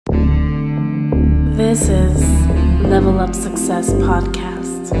This is Level Up Success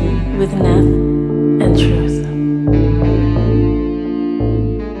Podcast with Neth and Truth.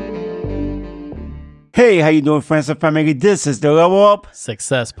 Hey, how you doing, friends and family? This is the Level Up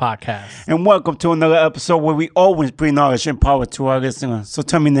Success Podcast. and welcome to another episode where we always bring knowledge and power to our listeners. So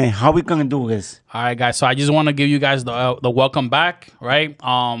tell me, Nate, how we gonna do this? All right, guys. So I just want to give you guys the welcome back, right?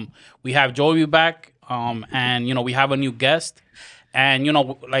 We have Joey back, and we have a new guest, and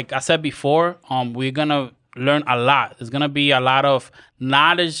like I said before, we're gonna learn a lot. There's gonna be a lot of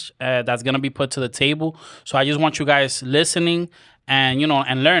knowledge that's gonna be put to the table. So I just want you guys listening and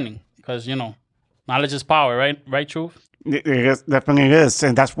and learning because knowledge is power, right? Right, Truth? It definitely is,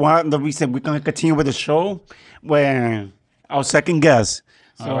 and that's one of the reason we're gonna continue with the show. Where our second guest.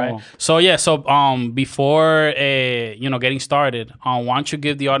 All right. So before getting started, why don't you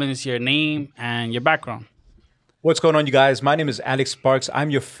give the audience your name and your background? What's going on, you guys? My name is Alex Sparks. I'm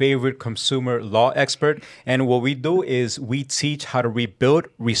your favorite consumer law expert. And what we do is we teach how to rebuild,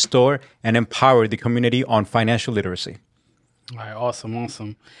 restore, and empower the community on financial literacy. All right.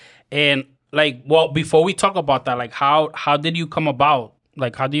 Awesome. And before we talk about that, how did you come about?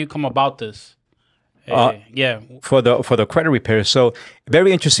 How do you come about this? For the credit repair. So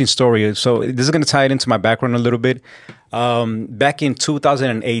very interesting story. So this is going to tie it into my background a little bit. Back in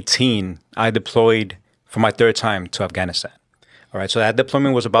 2018, I deployed for my third time to Afghanistan. All right. So that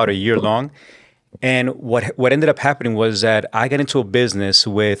deployment was about a year long. And what ended up happening was that I got into a business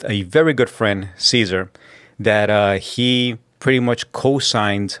with a very good friend, Caesar, that he pretty much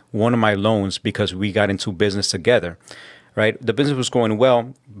co-signed one of my loans because we got into business together. Right. The business was going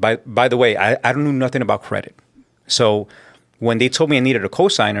well. By the way, I don't know nothing about credit. So when they told me I needed a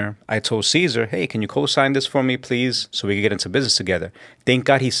co-signer, I told Caesar, hey, can you co-sign this for me, please, so we can get into business together? Thank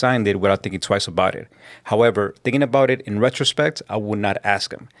God he signed it without thinking twice about it. However, thinking about it in retrospect, I would not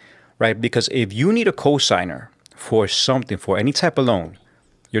ask him. Right. Because if you need a co-signer for something, for any type of loan,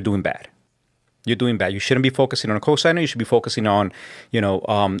 you're doing bad. You're doing bad. You shouldn't be focusing on a cosigner. You should be focusing on,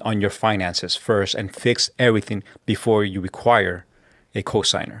 on your finances first and fix everything before you require a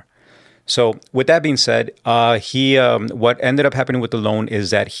cosigner. So with that being said, what ended up happening with the loan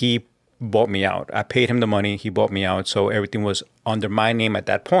is that he bought me out. I paid him the money. He bought me out. So everything was under my name at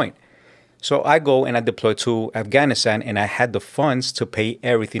that point. So I go and I deploy to Afghanistan and I had the funds to pay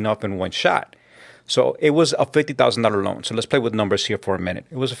everything up in one shot. So it was a $50,000 loan. So let's play with numbers here for a minute.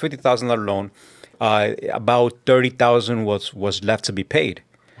 It was a $50,000 loan. About $30,000 was left to be paid.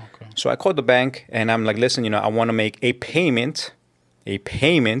 Okay. So I called the bank and I'm like, listen, I want to make a payment.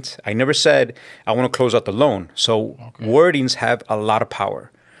 I never said I want to close out the loan. So wordings have a lot of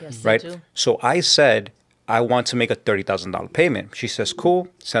power, yes, right? They do. So I said, I want to make a $30,000 payment. She says, cool,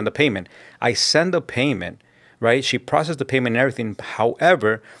 send the payment. I send the payment, right? She processed the payment and everything.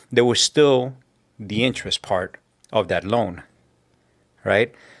 However, there was still the interest part of that loan,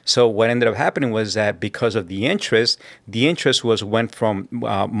 right? So what ended up happening was that because of the interest went from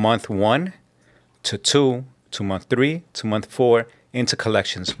month 1 to 2 to month 3 to month 4 into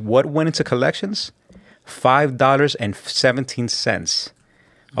collections. What went into collections? $5.17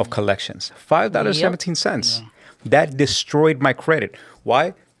 of collections. $5.17. Yeah. That destroyed my credit.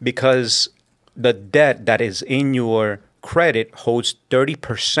 Why? Because the debt that is in your credit holds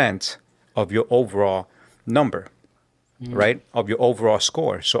 30% of your overall number, right? Of your overall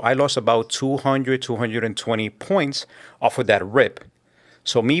score. So I lost about 220 points off of that rip.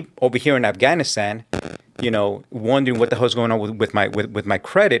 So me over here in Afghanistan, wondering what the hell's going on with my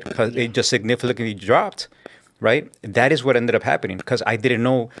credit because it just significantly dropped, right? That is what ended up happening because I didn't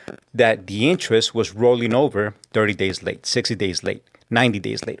know that the interest was rolling over 30 days late, 60 days late, 90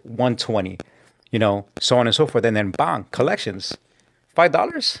 days late, 120, so on and so forth. And then bang, collections,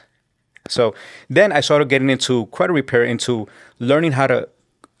 $5. So then I started getting into credit repair, into learning how to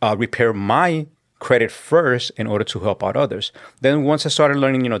repair my credit first in order to help out others. Then once I started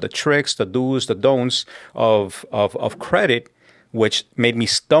learning, the tricks, the do's, the don'ts of credit, which made me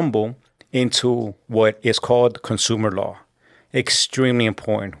stumble into what is called consumer law. Extremely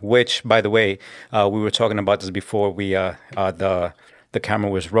important, which, by the way, we were talking about this before the camera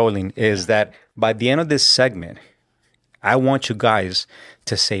was rolling, is that by the end of this segment, I want you guys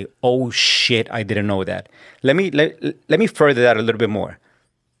to say, oh shit, I didn't know that. Let me further that a little bit more.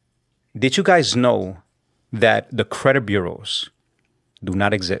 Did you guys know that the credit bureaus do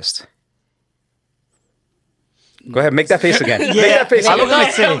not exist? Go ahead, make that face again. Make Yeah, that face I was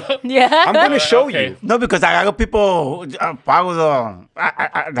again. gonna say Yeah. I'm going to show Okay. you. no because I got people follow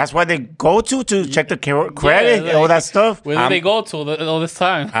the. That's why they go to check the credit and all that stuff. Where did they go to all this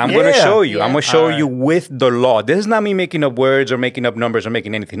time? I'm going to Yeah. show you. I'm Yeah. going to show you with the law. This is not me making up words or making up numbers or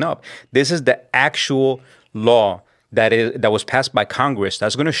making anything up. This is the actual law that was passed by Congress.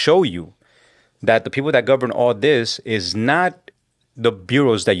 That's going to show you that the people that govern all this is not the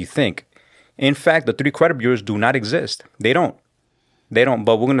bureaus that you think. In fact, the 3 credit bureaus do not exist. They don't. They don't.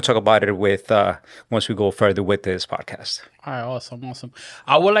 But we're going to talk about it with once we go further with this podcast. All right, awesome.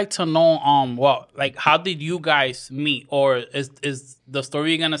 I would like to know, well, like, how did you guys meet, or is the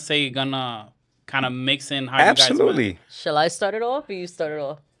story you're gonna say gonna kind of mix in how you guys met? Absolutely. Shall I start it off or you start it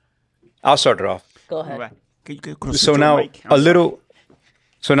off? I'll start it off. Go ahead. Right. Can you close So your now mic? a little.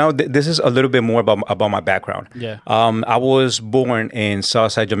 So now this is a little bit more about my background. Yeah. I was born in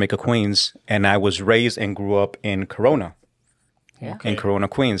Southside Jamaica, Queens, and I was raised and grew up in Corona. Yeah. In Corona,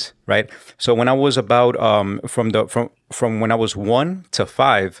 Queens, right? So when I was about from when I was 1 to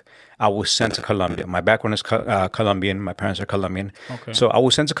 5, I was sent to Colombia. My background is Colombian. My parents are Colombian. Okay. So I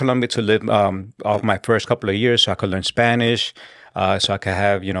was sent to Colombia to live of my first couple of years, so I could learn Spanish, so I could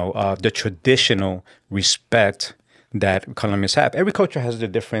have the traditional respect that Colombians have. Every culture has the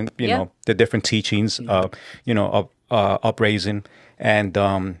different the different teachings of upraising, and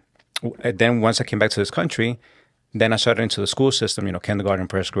then once I came back to this country. Then I started into the school system, kindergarten,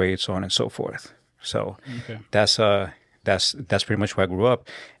 first grade, so on and so forth. So that's pretty much where I grew up.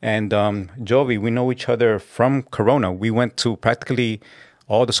 And Jovi, we know each other from Corona. We went to practically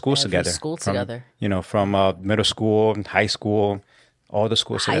all the schools Every together. school From, together. From middle school, high school, all the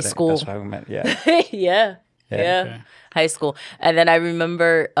schools High together. school. That's how we met. Yeah. Yeah. Okay. High school. And then I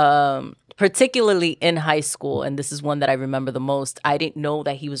remember, particularly in high school, and this is one that I remember the most, I didn't know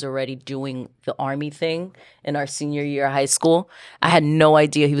that he was already doing the Army thing in our senior year of high school. I had no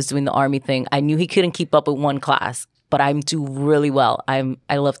idea he was doing the Army thing. I knew he couldn't keep up with one class, but I do really well.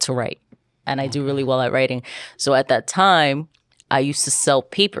 I love to write, and I do really well at writing. So at that time, I used to sell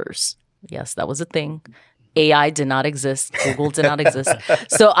papers. Yes, that was a thing. AI did not exist. Google did not exist.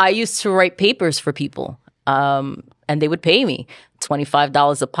 So I used to write papers for people. And they would pay me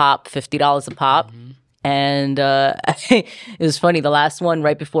 $25 a pop, $50 a pop. And it was funny. The last one,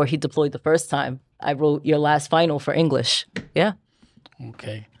 right before he deployed the first time, I wrote your last final for English. Yeah.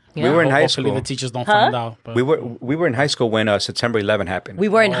 Okay. We were in high Hopefully school. the teachers don't find out. But We were in high school when September 11 happened. We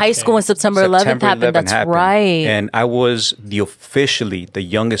were in high school when September 11th September happened. 11 That's happened. right. And I was officially the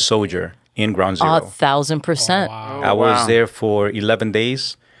youngest soldier in Ground Zero. 1,000%. I was there for 11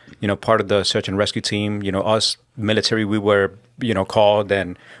 days, part of the search and rescue team. Us military, we were, called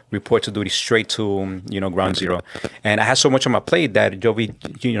and report to duty straight to, Ground Zero. And I had so much on my plate that Jovi,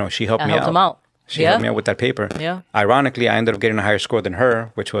 she helped I me helped out. him out. She helped me out with that paper. Yeah. Ironically, I ended up getting a higher score than her,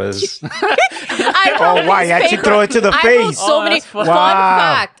 which was... I wrote why? his You actually paper. throw it to the I wrote face. so many. that's fun. Fun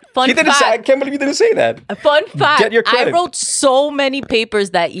fact. Fun He didn't say, I fact. can't believe you didn't say that. Fun fact. Get your I credit. wrote so many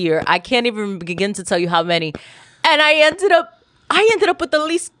papers that year. I can't even begin to tell you how many. And I ended up with the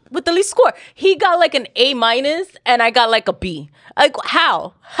least score. He got like an A minus and I got like a B. Like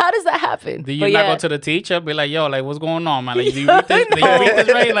how? How does that happen? do you But not yeah, go to the teacher, be like, yo, like, what's going on, man? Like, do you read this, did you read this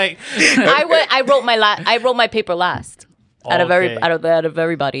right? Like, I wrote my paper last. Out of Okay.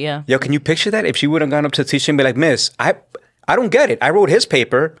 everybody, yeah. Yo, can you picture that? If she would have gone up to the teacher and be like, Miss, I don't get it. I wrote his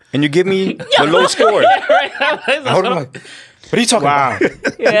paper and you give me the low score. I would have like, what are you talking Wow.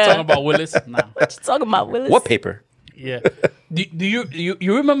 about? Yeah. talking about Willis? No. Talking about Willis. What paper? Yeah. Do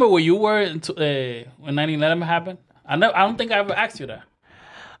you remember where you were when 9/11 happened? I don't think I ever asked you that.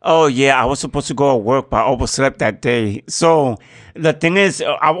 Oh yeah, I was supposed to go to work, but I overslept that day. So the thing is,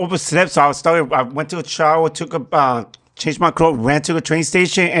 I overslept. So I went to a shower, changed my clothes, ran to the train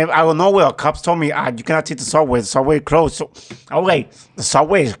station, and out of nowhere, cops told me, you cannot take the subway. The subway is closed. So I was like, the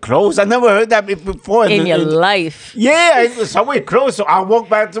subway is closed? I never heard that before. in your life? Yeah, the subway closed. So I walked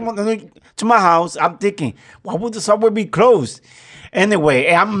back to my house. I'm thinking, why would the subway be closed? Anyway,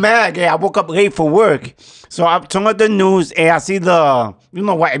 I'm mad. I woke up late for work. So I turned on the news and I see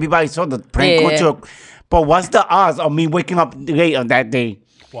what everybody saw the plane going Yeah. to. But what's the odds of me waking up late on that day?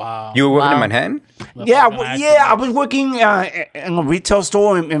 Wow. You were working in Wow. Manhattan? Yeah, fucking accident. I was working in a retail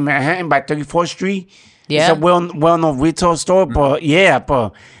store in Manhattan by 34th Street. Yeah. It's a well-known retail store. But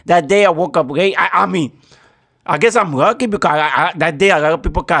that day I woke up late. I guess I'm lucky because that day a lot of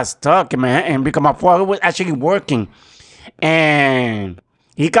people got stuck in Manhattan because my father was actually working. And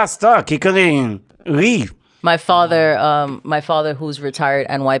he got stuck. He couldn't leave. My father, who's retired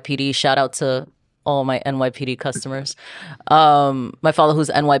NYPD, shout out to all my NYPD customers. My father, who's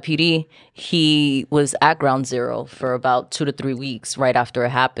NYPD, he was at Ground Zero for about 2 to 3 weeks right after it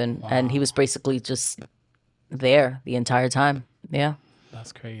happened, and he was basically just there the entire time. Yeah.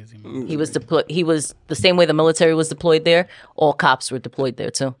 That's crazy, man. He was deployed. He was the same way the military was deployed there. All cops were deployed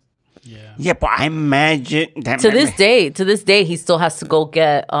there too. Yeah, but I imagine that To this day, he still has to go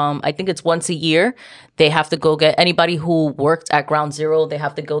get. I think it's once a year. They have to go get anybody who worked at Ground Zero. They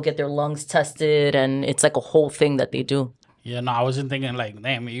have to go get their lungs tested, and it's like a whole thing that they do. Yeah, no, I was just thinking like,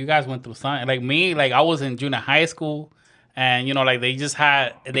 damn, you guys went through something. Like me, like I was in junior high school, and you know, like they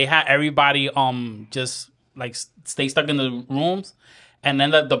had everybody just like stay stuck in the rooms. And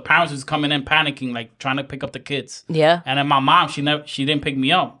then the parents was coming in panicking, like trying to pick up the kids. Yeah. And then my mom, she didn't pick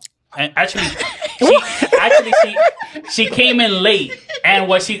me up. And actually, she came in late. And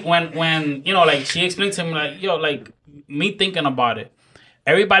when you know, like she explained to me, like, yo, like me thinking about it,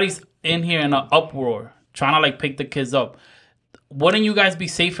 everybody's in here in an uproar trying to like pick the kids up. Wouldn't you guys be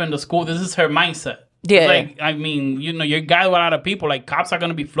safer in the school? This is her mindset. Yeah. Like, I mean, you know, you're guys with a lot of people. Like cops are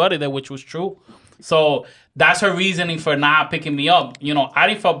gonna be flooded there, which was true. So that's her reasoning for not picking me up. You know, I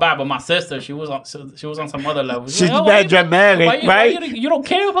didn't feel bad, but my sister, she was on some other level. She's that dramatic, right? You don't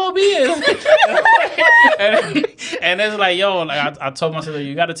care about me. and it's like, yo, like I told my sister,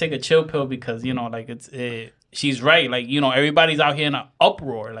 you got to take a chill pill because you know, like she's right. Like you know, everybody's out here in an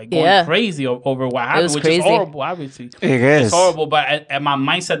uproar, like going crazy over what happened, which is horrible. Obviously, it is. It's horrible. But at my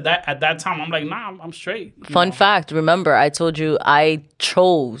mindset at that time, I'm like, nah, I'm straight. Fun fact: remember, I told you I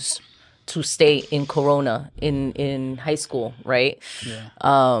chose to stay in Corona in high school, right?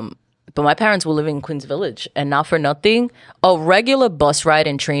 Yeah. But my parents were living in Queens Village, and not for nothing, a regular bus ride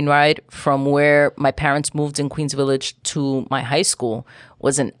and train ride from where my parents moved in Queens Village to my high school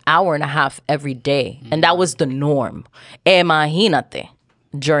was an hour and a half every day. And that was the norm. Imagínate,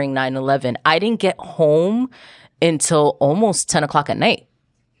 during 9/11. I didn't get home until almost 10 o'clock at night,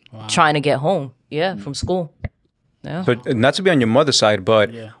 trying to get home, from school. Yeah. So not to be on your mother's side, but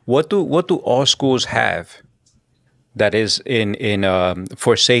what do all schools have that is in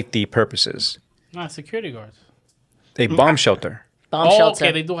for safety purposes? Nah, security guards. A bomb shelter. Bomb shelter.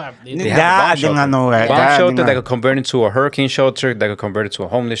 Okay, they do have. They do. I did not know that. Bomb shelter that could convert into a hurricane shelter, that could convert it to a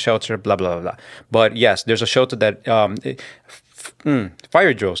homeless shelter, blah, blah, blah, blah. But yes, there's a shelter that,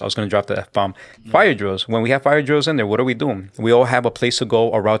 fire drills. I was going to drop the F-bomb. Fire drills. When we have fire drills in there, what are we doing? We all have a place to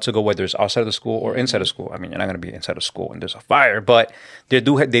go, a route to go, whether it's outside of the school or inside of school. I mean, you're not going to be inside of school when there's a fire, but they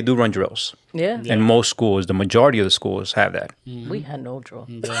do run drills. Yeah. And most schools, the majority of the schools have that. We had no drill.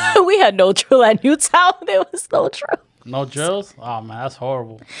 We had no drill at Newtown. There was no drill. No drills? Oh man, that's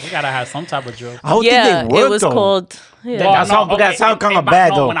horrible. We gotta have some type of drill. I don't think they work, it was though. called. Yeah. That sound kind of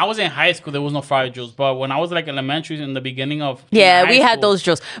bad, though. When I was in high school, there was no fire drills. But when I was like elementary, in the beginning of We high had school, those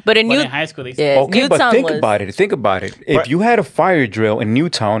drills. But in high school, they Okay, but Newtown think was- about it. Think about it. If you had a fire drill in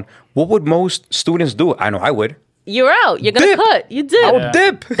Newtown, what would most students do? I know I would. You're out. You're gonna Dip. cut. You did. I would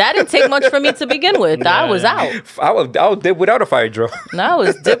dip. That didn't take much for me to begin with. I was out. I would dip without a fire drill. No, I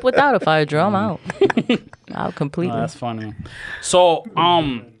was dip without a fire drill. I'm out. Out completely. Oh, that's funny. So,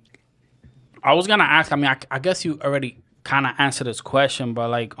 I was gonna ask. I mean, I guess you already kind of answered this question,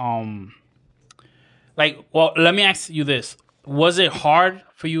 but well, let me ask you this: was it hard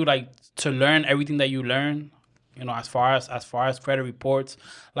for you, like, to learn everything that you learned? You know, as far as credit reports,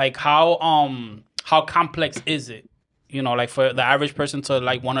 like how complex is it? You know, like for the average person to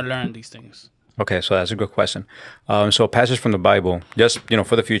like want to learn these things. Okay, so that's a good question. So a passage from the Bible, just,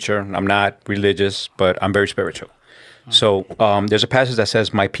 for the future. I'm not religious, but I'm very spiritual. So there's a passage that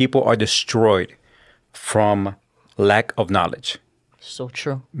says, "My people are destroyed from lack of knowledge." So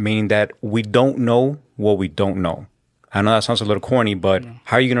true. Meaning that we don't know what we don't know. I know that sounds a little corny, but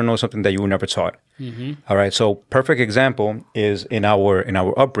how are you going to know something that you were never taught? All right, so perfect example is in our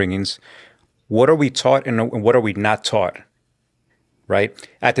upbringings. What are we taught and what are we not taught? Right?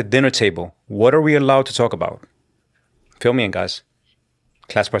 At the dinner table, what are we allowed to talk about? Fill me in, guys.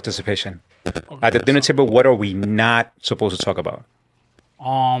 Class participation. At the dinner table, what are we not supposed to talk about?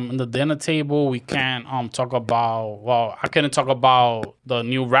 In the dinner table, we can't talk about. Well, I couldn't talk about the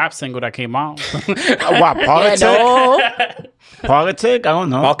new rap single that came out. What, politics? Politics? I don't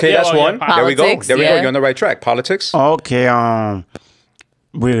know. Okay, Yeah, that's well, one. yeah, There we go. politics, There we go. yeah. You're on the right track. Politics. Okay,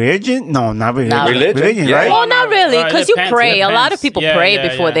 religion? No, not religion. Nah. Religion, yeah. right? Well, not really, It because you depends, pray. it A lot depends. of people Yeah, pray yeah,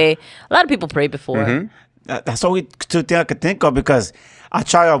 before yeah. they. A lot of people pray before. That's the only two things I could think of because I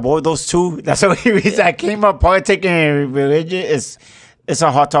try to avoid those two. That's the only reason I came up. Politics and religion it's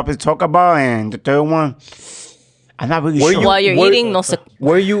a hot topic to talk about. And the third one, I'm not really sure. While you're eating, no.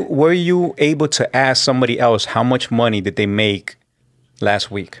 Were you able to ask somebody else how much money did they make last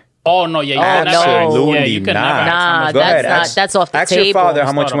week? Oh no, yeah, you can never. Absolutely Yeah, you can not. never. ask how Nah, much Go money- ahead. that's off the ask your table. father how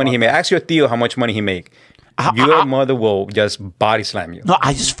It's much not money he about make. Ask your Theo how much money he make. Your mother will just body slam you. No,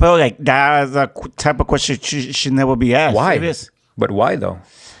 I just feel like that is a type of question should never be asked. Why? It is. But why though?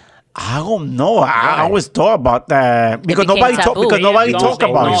 I don't know. I always thought about that because became nobody talk. taboo. Because nobody No, talk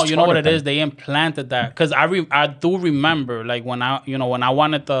about no, it. you know what it Taught is? They implanted that because I do remember like when I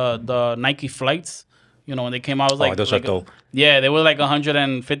wanted the Nike flights, when they came out, I was like, those are dope. Yeah, they were like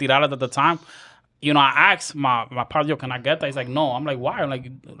 $150 at the time. I asked my partner, "Yo, can I get that?" He's like, "No." I'm like, "Why?" I'm like,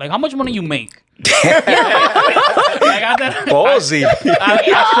 how much money you make? Like I said, Ballsy.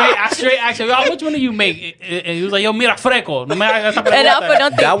 I straight asked him, "How much money you make?" And he was like, "Yo, mira, freco. No me hagas esa And I pregunta."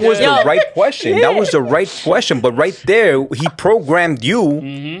 put That was Yo, the right question. That was the right question. But right there, he programmed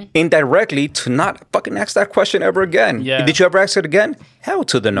you indirectly to not fucking ask that question ever again. Yeah. Did you ever ask it again? Hell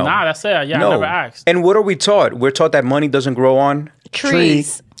to the no. Nah, that's it. Yeah, no. I never asked. And what are we taught? We're taught that money doesn't grow on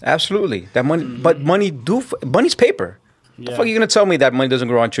trees. Absolutely. That money, but money's paper. The fuck are you gonna tell me that money doesn't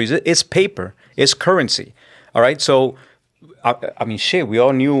grow on trees? It's paper. It's currency. All right. So, I mean, shit. We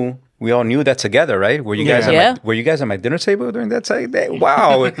all knew that together, right? Were you guys Yeah. were you guys at my dinner table during that time?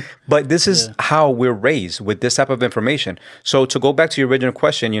 Wow. But this is how we're raised with this type of information. So to go back to your original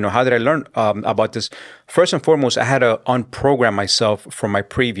question, how did I learn about this? First and foremost, I had to unprogram myself from my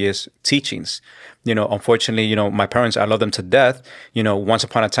previous teachings. Unfortunately, my parents, I love them to death. Once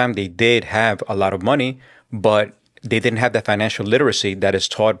upon a time, they did have a lot of money, but they didn't have that financial literacy that is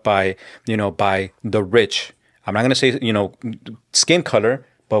taught by the rich. I'm not going to say, skin color,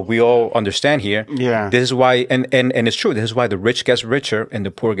 but we all understand here. Yeah. This is why, and it's true. This is why the rich gets richer and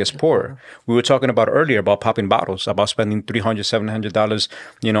the poor gets poorer. We were talking about earlier about popping bottles, about spending $300, $700,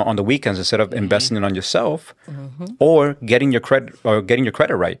 on the weekends instead of investing it on yourself, or getting your credit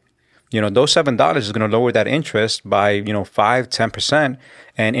right. Those $7 is going to lower that interest by 5-10%,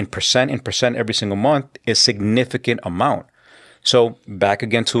 and in percent every single month is significant amount. So back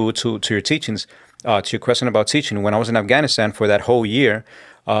again to your teachings, to your question about teaching. When I was in Afghanistan for that whole year,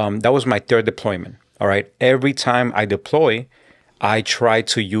 that was my third deployment. All right, every time I deploy, I try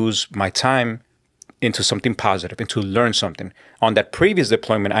to use my time into something positive and to learn something. On that previous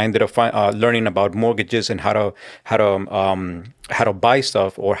deployment, I ended up learning about mortgages and how to buy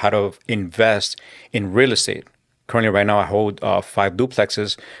stuff or how to invest in real estate. Currently, right now, I hold 5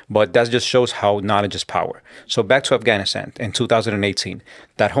 duplexes, but that just shows how knowledge is power. So back to Afghanistan in 2018,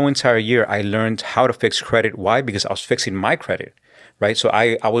 that whole entire year, I learned how to fix credit. Why? Because I was fixing my credit. Right. So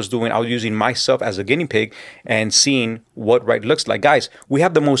I was using myself as a guinea pig and seeing what right looks like. Guys, we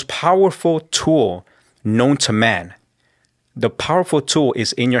have the most powerful tool known to man. The powerful tool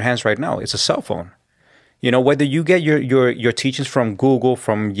is in your hands right now. It's a cell phone. Whether you get your teachings from Google,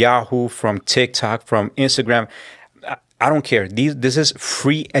 from Yahoo, from TikTok, from Instagram, I don't care. This is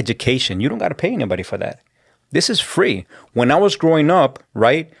free education. You don't got to pay anybody for that. This is free. When I was growing up,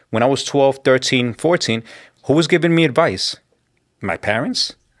 right, when I was 12, 13, 14, who was giving me advice? My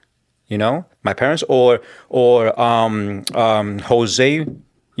parents, my parents or Jose,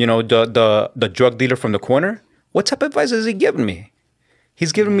 the drug dealer from the corner. What type of advice is he giving me?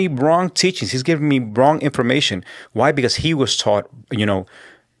 He's giving me wrong teachings. He's giving me wrong information. Why? Because he was taught,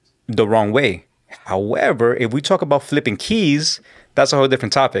 the wrong way. However, if we talk about flipping keys, that's a whole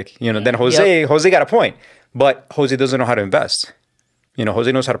different topic. Then Jose got a point, but Jose doesn't know how to invest.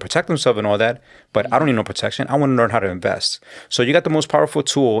 Jose knows how to protect himself and all that, but I don't need no protection. I want to learn how to invest. So you got the most powerful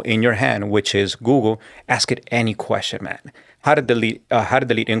tool in your hand, which is Google. Ask it any question, man. How to delete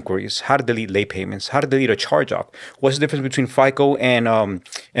inquiries, how to delete late payments, how to delete a charge off. What's the difference between FICO and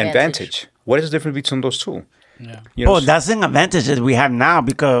Vantage? What is the difference between those two? Yeah. That's an advantage that we have now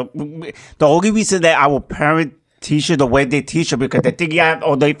because the only reason that our parents teach you the way they teach you because they think you have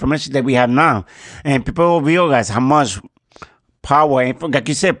all the information that we have now, and people will realize how much power, like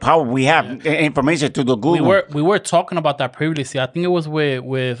you said, power we have information to the Google. We were talking about that previously. I think it was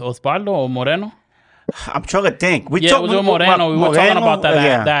with Osvaldo or Moreno. I'm trying to think. It was with Moreno. We were talking about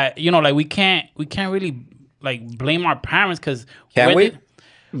that. That like we can't really like blame our parents because can we?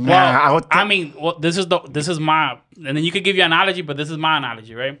 Well, this is my, and then you could give your analogy, but this is my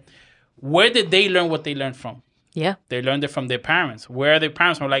analogy, right? Where did they learn what they learned from? Yeah, they learned it from their parents. Where are their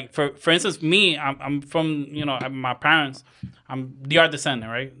parents from? Like for instance, me, I'm from my parents. I'm DR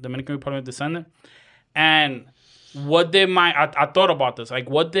descendant, right? Dominican Republic descendant. And what did I thought about this? Like,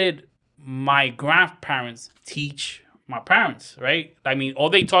 what did my grandparents teach my parents, right? I mean, all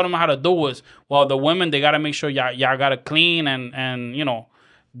they taught them how to do was, well, the women, they got to make sure y'all got to clean and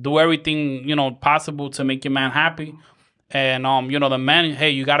do everything, possible to make your man happy. And, the men,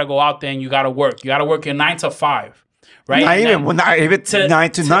 hey, you got to go out there and you got to work. You got to work your 9 to 5. right? Not And even, then well, not even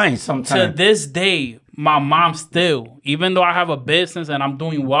 9 to 9 sometimes. to this day, my mom still, even though I have a business and I'm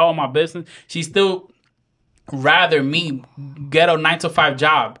doing well in my business, she still rather me get a 9 to 5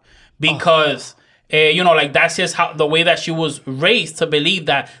 job because you know, like that's just how the way that she was raised to believe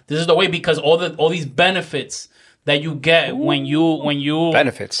that this is the way, because all these benefits that you get when you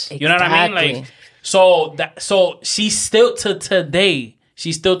Benefits. you know what I mean? Exactly. Like so she still to today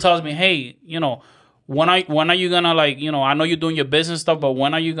she still tells me, hey, you know, when are you gonna, like, you know, I know you're doing your business stuff, but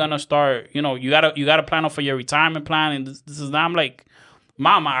when are you gonna start, you know, you gotta plan out for your retirement plan and this is that. I'm like,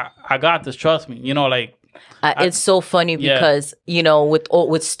 Mom, I got this, trust me, you know, like It's so funny Yeah. because, you know,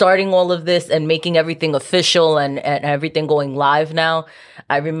 with starting all of this and making everything official and everything going live now,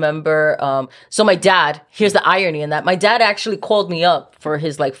 I remember, so my dad, here's the irony in that, my dad actually called me up for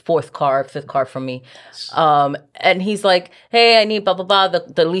his like fifth car from me. And he's like, hey, I need blah, blah, blah.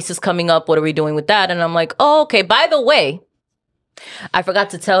 The lease is coming up. What are we doing with that? And I'm like, oh, okay. By the way, I forgot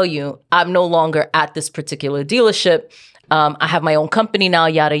to tell you, I'm no longer at this particular dealership. I have my own company now,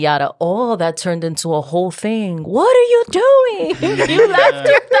 yada, yada. Oh, that turned into a whole thing. What are you doing? You left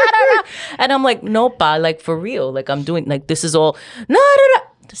your da-da-da. And I'm like, no, pa, like for real. Like I'm doing, like this is all, no, no, no.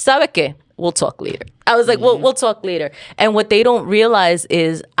 ¿Sabe qué? We'll talk later. I was like, we'll talk later. And what they don't realize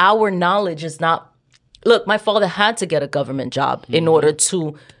is our knowledge is not, look, my father had to get a government job in order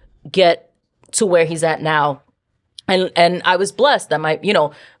to get to where he's at now. And I was blessed that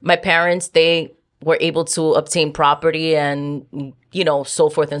my parents, they were able to obtain property and, you know, so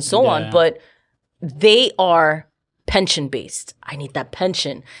forth and so on. But they are pension based. I need that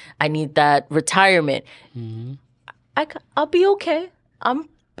pension. I need that retirement. I'll be okay.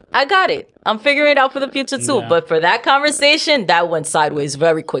 I got it. I'm figuring it out for the future too. Yeah. But for that conversation, that went sideways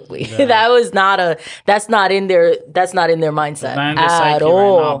very quickly. That's not in their mindset not in their at psyche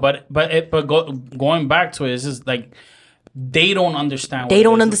all. right now. But going back to it, it's just like they don't understand. They what it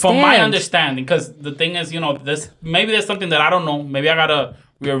don't is. understand. From my understanding, because the thing is, you know, maybe there's something that I don't know. Maybe I gotta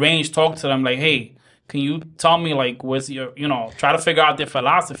rearrange, talk to them, like, hey, can you tell me, like, what's your, you know, try to figure out their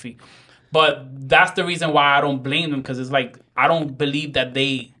philosophy. But that's the reason why I don't blame them, because it's like I don't believe that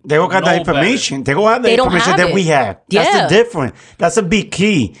they don't got the know information. They don't have the They don't information have that it. we have. That's Yeah. the difference. That's a big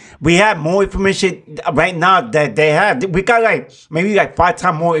key. We have more information right now that they have. We got maybe 5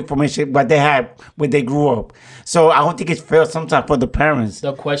 times more information what they had when they grew up. So I don't think it's fair sometimes for the parents.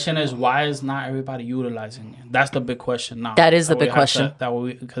 The question is, why is not everybody utilizing it? That's the big question now. That is the we big have question.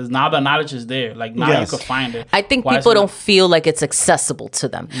 Because now the knowledge is there. Like now Yes. you can find it. I think Why is people it don't not- feel like it's accessible to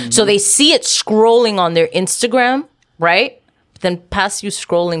them. So they see it scrolling on their Instagram, right? Then past you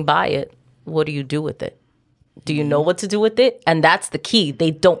scrolling by it, what do you do with it? Do you know what to do with it? And that's the key.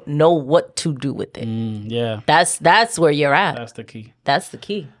 They don't know what to do with it. Yeah, That's where you're at. that's the key. That's the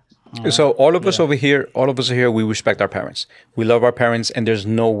key. So all of us over here, we respect our parents. We love our parents, and there's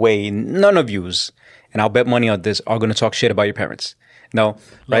no way none of yous, and I'll bet money on this, are going to talk shit about your parents. No, Love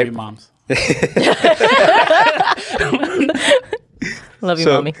right? your moms. Love you,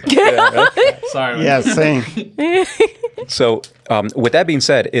 So- mommy. Sorry. man. Yeah, same. So, with that being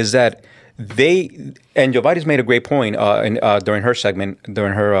said, is that they, and Jovadi's made a great point during her segment,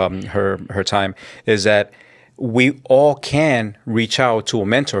 during her time, is that we all can reach out to a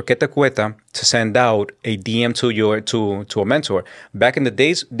mentor. Que te cuesta to send out a DM to a mentor. Back in the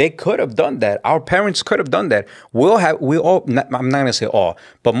days, they could have done that. Our parents could have done that. I'm not gonna say all,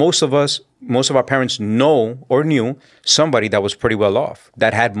 but most of our parents know or knew somebody that was pretty well off,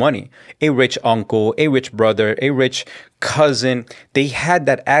 that had money, a rich uncle, a rich brother, a rich cousin. They had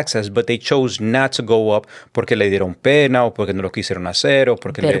that access, but they chose not to go up porque le dieron pena, o porque no lo quisieron hacer, o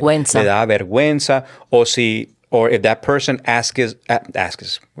porque Vergüenza. le da vergüenza, or if that person asks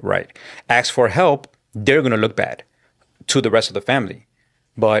for help, they're going to look bad to the rest of the family.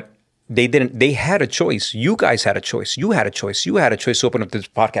 But they didn't. They had a choice. You guys had a choice. You had a choice. You had a choice to open up this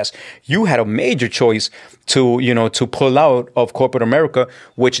podcast. You had a major choice to pull out of corporate America,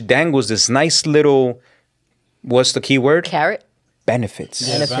 which dangles this nice little, what's the key word? Carrot. Benefits.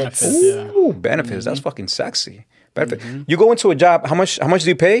 Yeah, Benefits. yeah. Ooh, benefits. That's fucking sexy. Benefit. You go into a job, how much do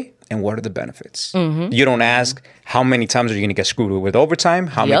you pay? And what are the benefits? You don't ask how many times are you going to get screwed with overtime,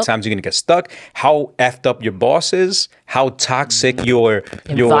 how many Yep. times are you going to get stuck, how effed up your boss is, how toxic your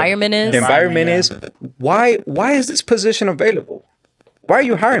Environment is. environment is. Why is this position available? Why are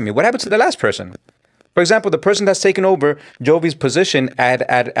you hiring me? What happened to the last person? For example, the person that's taken over Jovi's position at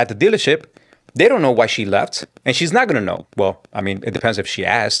the dealership, They don't know why she left, and she's not gonna know. Well, I mean, it depends if she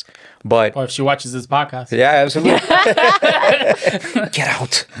asks, but Or if she watches this podcast. yeah, absolutely. Get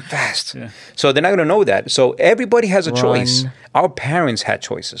out fast. So they're not gonna know that. So everybody has a choice. Our parents had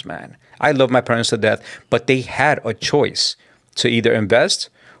choices, man. I love my parents to death, but they had a choice to either invest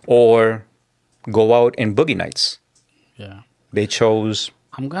or go out in boogie nights. Yeah. They chose.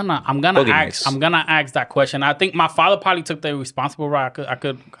 I'm gonna Boogie ask. nights. I'm gonna ask that question. I think my father probably took the responsible route. I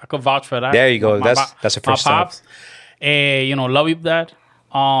could vouch for that. There you go. My That's the first my step. pops. Love you, dad.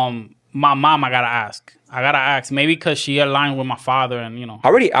 My mom, I gotta ask. Maybe because she aligned with my father, and I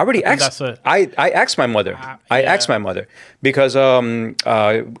already asked. that's it. I asked my mother. I asked my mother because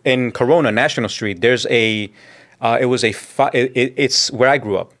in Corona National Street, there's it's where I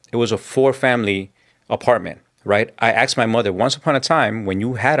grew up. It was a 4-family apartment, right? I asked my mother once upon a time, when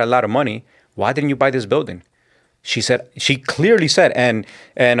you had a lot of money, why didn't you buy this building? She clearly said,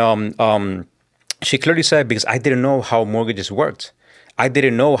 she clearly said, because I didn't know how mortgages worked. I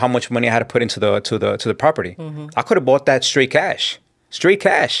didn't know how much money I had to put into the property. I could have bought that straight cash.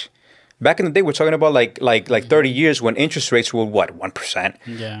 Back in the day, we're talking about like 30 years when interest rates were what, 1%.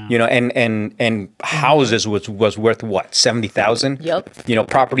 Yeah. You know, and houses was worth what, 70,000. Yep.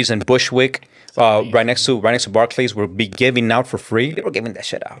 Properties in Bushwick, right next to Barclays, were be giving out for free. They were giving that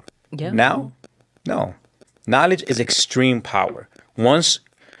shit out. Yep. Now, no. Knowledge is extreme power. Once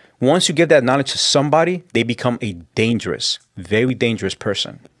you give that knowledge to somebody, they become a dangerous, very dangerous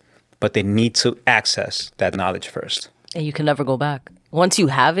person. But they need to access that knowledge first. And you can never go back. Once you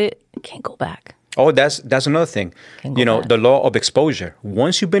have it, you can't go back. Oh, that's another thing. Can't go back. The law of exposure.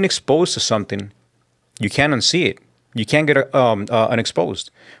 Once you've been exposed to something, you can't unsee it. You can't get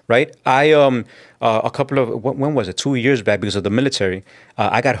unexposed, right? When was it? 2 years back, because of the military,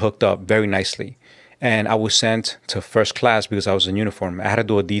 I got hooked up very nicely. And I was sent to first class because I was in uniform. I had to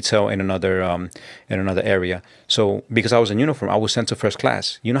do a detail in another area. So because I was in uniform, I was sent to first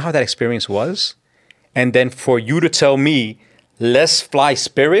class. You know how that experience was? And then for you to tell me, let's fly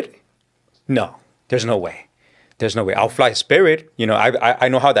Spirit? No, there's no way. I'll fly Spirit. I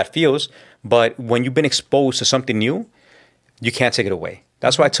know how that feels. But when you've been exposed to something new, you can't take it away.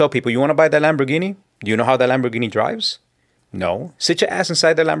 That's why I tell people, you want to buy that Lamborghini? Do you know how that Lamborghini drives? No. Sit your ass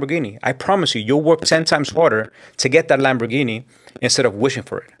inside the Lamborghini. I promise you, you'll work 10 times harder to get that Lamborghini instead of wishing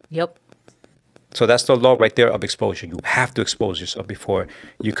for it. Yep. So that's the law right there of exposure. You have to expose yourself before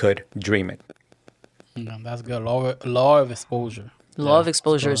you could dream it. Yeah, that's good. Law of exposure. Law of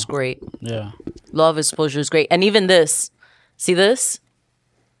exposure is great. Yeah. Law of exposure is great. And even this, see this?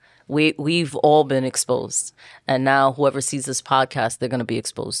 We've all been exposed. And now whoever sees this podcast, they're going to be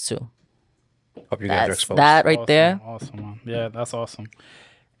exposed too. Hope you guys are exposed. That right there. Awesome, man. Yeah, that's awesome.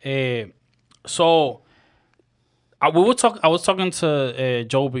 So I was talking to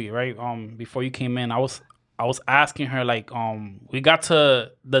Joby, right? Before you came in, I was asking her, like, we got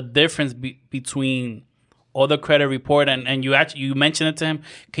to the difference between other credit report and you mentioned it to him.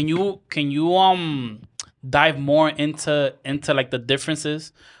 Can you dive more into like the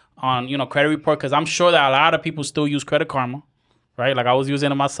differences on credit report? Because I'm sure that a lot of people still use Credit Karma. Right, like I was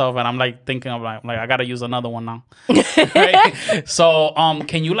using it myself, and I'm like thinking of like I gotta use another one now. Right? So,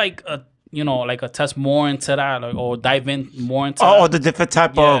 can you attest more into that, or dive in more into? Oh, the different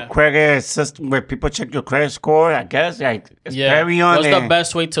type of credit system where people check your credit score. I guess Experian. What's the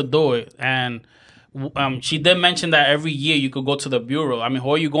best way to do it? And she did mention that every year you could go to the bureau. I mean,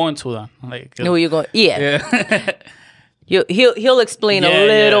 who are you going to then? Like, Who are you going? Yeah. He'll explain a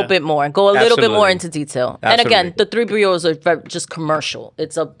little bit more, go a little bit more into detail. Absolutely. And again, the 3 bureaus are just commercial.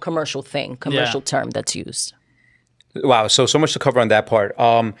 It's a commercial term that's used. Wow, so much to cover on that part.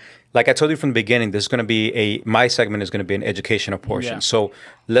 Like I told you from the beginning, there's going to be my segment is going to be an educational portion. Yeah. So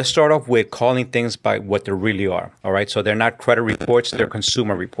let's start off with calling things by what they really are. All right, so they're not credit reports; they're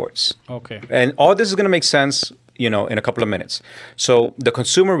consumer reports. Okay. And all this is going to make sense, in a couple of minutes. So the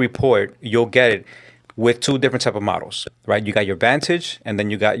consumer report, you'll get it with 2 different type of models, right? You got your Vantage, and then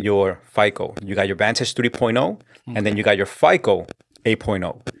you got your FICO. You got your Vantage 3.0, and then you got your FICO 8.0.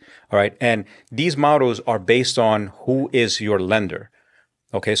 All right, and these models are based on who is your lender.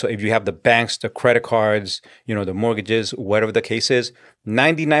 Okay, so if you have the banks, the credit cards, the mortgages, whatever the case is,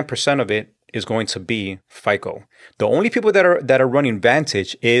 99% of it is going to be FICO. The only people that are running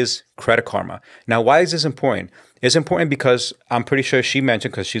Vantage is Credit Karma. Now, why is this important? It's important because I'm pretty sure she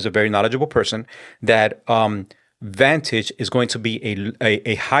mentioned, because she's a very knowledgeable person, that Vantage is going to be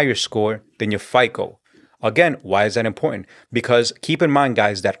a higher score than your FICO. Again, why is that important? Because keep in mind,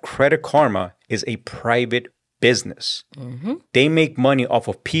 guys, that Credit Karma is a private business. Mm-hmm. They make money off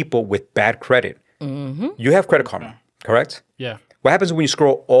of people with bad credit. Mm-hmm. You have Credit Karma, correct? Yeah. What happens when you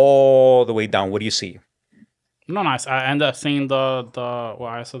scroll all the way down? What do you see? No, nice. I end up seeing I end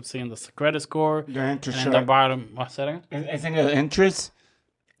up seeing the credit score. The interest And the bottom. What's that again? Isn't it interest?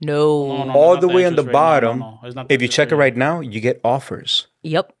 No. All not the way on the interest rate. bottom, No. It's not the if you interest check it rate. right now, you get offers.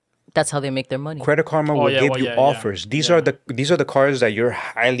 Yep. That's how they make their money. Credit Karma will give you offers. These are the cards that you're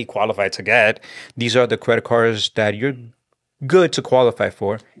highly qualified to get. These are the credit cards that you're good to qualify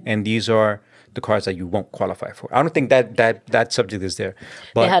for, and these are the cards that you won't qualify for. I don't think that subject is there.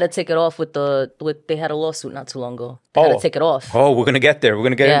 But They had to take it off with they had a lawsuit not too long ago. They had to take it off. Oh, we're gonna get there. We're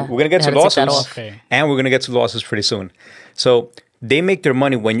gonna get Yeah, we're gonna get they to had to take that lawsuits, off. Okay. and we're gonna get to lawsuits pretty soon. So they make their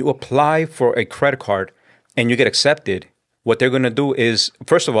money when you apply for a credit card and you get accepted. What they're gonna do is,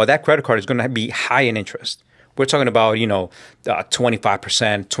 first of all, that credit card is gonna be high in interest. We're talking about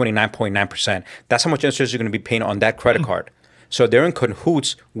 25%, 29.9%. That's how much interest you're gonna be paying on that credit card. So they're in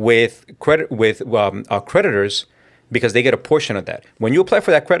cahoots with creditors because they get a portion of that. When you apply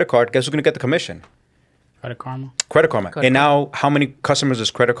for that credit card, guess who's gonna get the commission? Credit Karma. Credit Karma. And now, how many customers does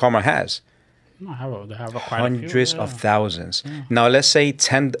Credit Karma has? No, they have a quite a few, Hundreds of thousands. Now, let's say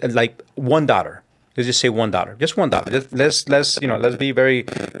 $1. Let's just say $1. Just $1. Let's be very,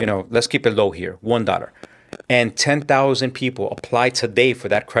 let's keep it low here. $1. And 10,000 people apply today for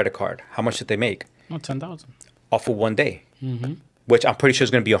that credit card. How much did they make? No, 10,000. Off of one day, which I'm pretty sure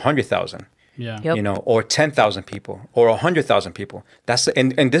is going to be 100,000. Yeah. Yep. Or 10,000 people, or 100,000 people.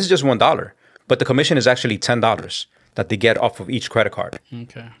 And this is just $1, but the commission is actually $10 that they get off of each credit card.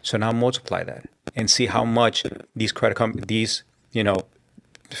 Okay. So now multiply that and see how much these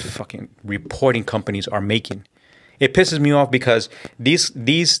fucking reporting companies are making. It pisses me off because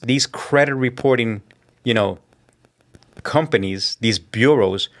these credit reporting, companies, these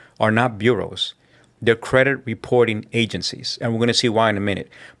bureaus are not bureaus. They're credit reporting agencies, and we're going to see why in a minute.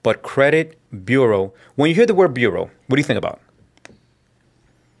 But credit bureau, when you hear the word bureau, what do you think about?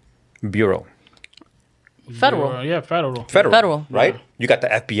 Bureau. Federal. Yeah, federal. Federal. Right? You got the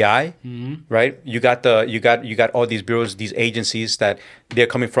FBI, right? You got all these bureaus, these agencies that they're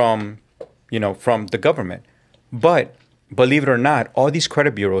coming from, from the government. But believe it or not, all these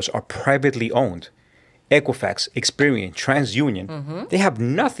credit bureaus are privately owned. Equifax, Experian, TransUnion, they have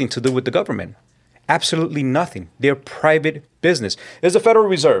nothing to do with the government. Absolutely nothing. They're private business. There's the Federal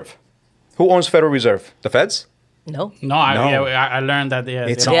Reserve. Who owns Federal Reserve? The feds? No. No, I learned that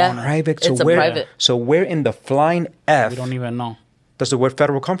It's they don't own it. private. It's a private. So where in the flying F We don't even know. does the word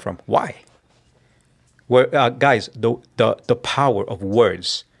federal come from? Why? Guys, the power of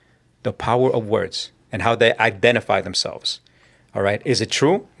words, and how they identify themselves. All right. Is it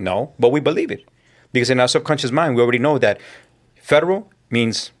true? No, but we believe it because in our subconscious mind, we already know that federal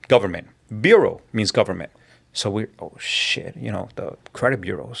means government. Bureau means government. So the credit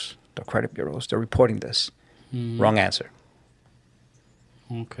bureaus, they're reporting this. Wrong answer.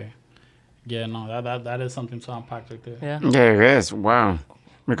 Okay. Yeah, no, that is something to unpack right there. Yeah. Yeah, it is. Wow.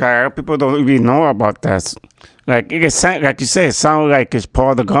 Because a lot of people don't even know about that. Like you said, it sounds like it's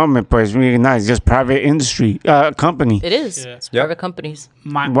part of the government, but it's really not. It's just private industry, company. It is. Yeah. It's private companies.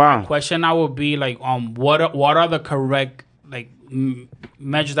 My question now would be like, what are the correct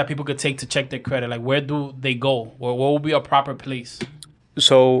measures that people could take to check their credit? Like, where do they go? Or what would be a proper place?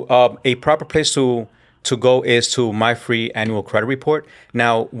 So a proper place to go is to My Free Annual Credit Report.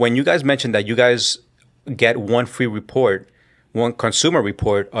 Now, when you guys mentioned that you guys get one free report, one consumer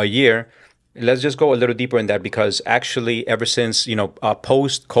report a year, let's just go a little deeper in that because actually ever since,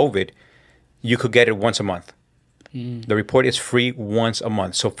 post-COVID, you could get it once a month. The report is free once a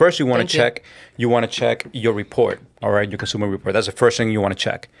month. So first you want to check your report, all right, your consumer report. That's the first thing you want to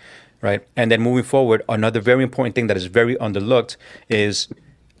check, right? And then moving forward, another very important thing that is very underlooked is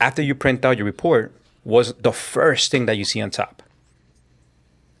after you print out your report, was the first thing that you see on top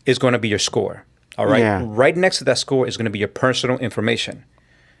is going to be your score, all right? Yeah. Right next to that score is going to be your personal information,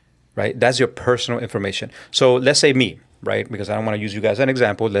 right? That's your personal information. So let's say me, right? Because I don't want to use you guys as an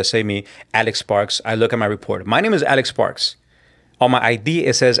example. Let's say me, Alex Sparks. I look at my report. My name is Alex Sparks. On my ID,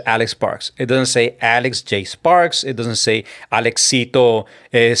 it says Alex Sparks. It doesn't say Alex J. Sparks. It doesn't say Alexito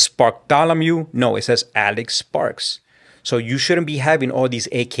Sparktholomew. No, it says Alex Sparks. So you shouldn't be having all these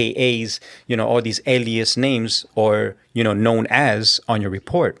AKAs, all these alias names or, known as on your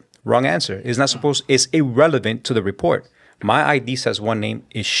report. Wrong answer. It's irrelevant to the report. My ID says one name.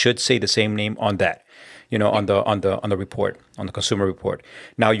 It should say the same name on that. On the report, on the consumer report.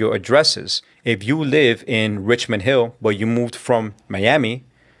 Now your addresses, if you live in Richmond Hill, but you moved from Miami,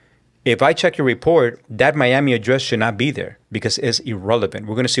 if I check your report, that Miami address should not be there because it's irrelevant.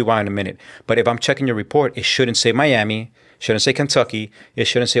 We're going to see why in a minute. But if I'm checking your report, it shouldn't say Miami. Shouldn't say Kentucky. It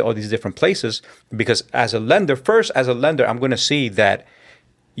shouldn't say all these different places, because as a lender, I'm going to see that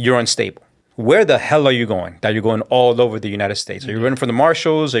you're unstable. Where the hell are you going? That you're going all over the United States. Are you running from the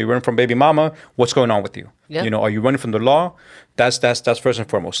marshals? Are you running from baby mama? What's going on with you? Yeah. You know, are you running from the law? That's first and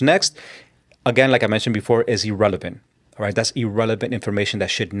foremost. Next, again, like I mentioned before, is irrelevant. All right, that's irrelevant information that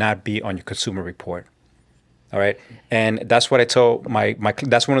should not be on your consumer report. All right, and that's what I tell my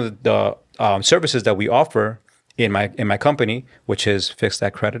that's one of the services that we offer in my company, which is Fix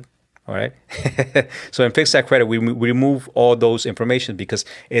That Credit. All right. So in Fix That Credit, we remove all those information because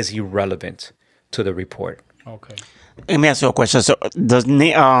it's irrelevant to the report. Okay. Let me ask you a question. So does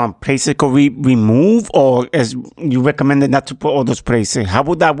places could we remove, or as you recommended not to put all those places? How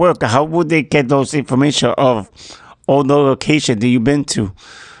would that work? How would they get those information of all the locations that you've been to?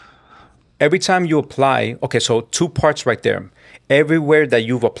 Every time you apply, okay, so 2 parts right there. Everywhere that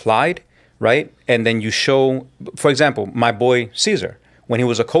you've applied, right? And then you show, for example, my boy Caesar, when he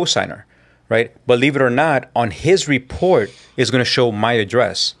was a co-signer, right? Believe it or not, on his report is going to show my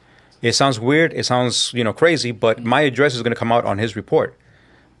address. It sounds weird. It sounds, crazy, but my address is going to come out on his report.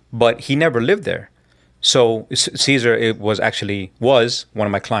 But he never lived there. So Caesar was one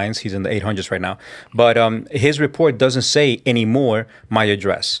of my clients. He's in the 800s right now. But his report doesn't say anymore my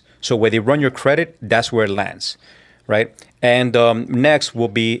address. So where they run your credit, that's where it lands, right? And next will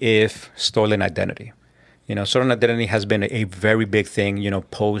be if stolen identity. Stolen identity has been a very big thing,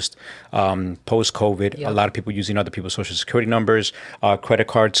 post COVID. Yep. A lot of people using other people's social security numbers, credit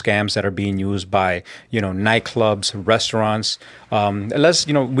card scams that are being used by, nightclubs, restaurants.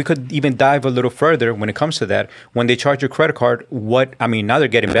 We could even dive a little further when it comes to that. When they charge your credit card, now they're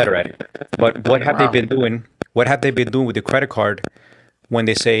getting better at it. But what have they been doing? What have they been doing with the credit card when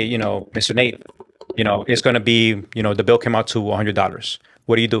they say, Mr. Nate, it's going to be, the bill came out to $100.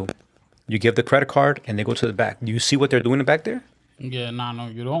 What do? You give the credit card and they go to the back. Do you see what they're doing back there? Yeah, no,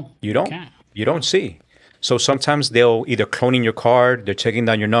 you don't. You don't? You don't see. So sometimes they'll either cloning your card, they're checking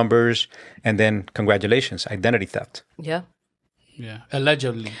down your numbers, and then congratulations, identity theft. Yeah. Yeah,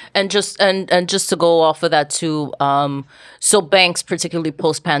 allegedly. And just to go off of that too, so banks, particularly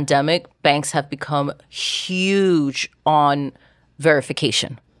post-pandemic, banks have become huge on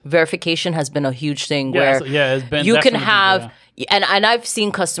verification. Verification has been a huge thing where it's been you can definitely, have, and I've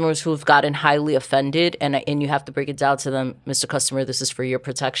seen customers who've gotten highly offended, and you have to break it down to them, Mr. Customer, this is for your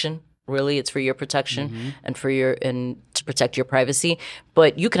protection. Really, it's for your protection and to protect your privacy.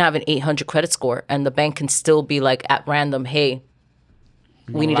 But you can have an 800 credit score, and the bank can still be like at random, hey,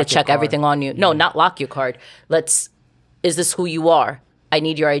 we need to check everything on you. No, not lock your card. Is this who you are? I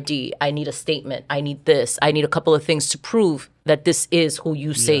need your ID. I need a statement. I need this. I need a couple of things to prove that this is who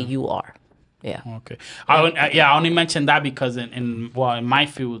you say you are. Yeah. Okay. I only mentioned that because in my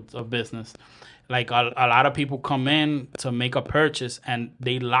field of business, like a lot of people come in to make a purchase and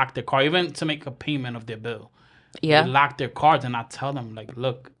they lock their card, even to make a payment of their bill. Yeah. They lock their cards, and I tell them, like,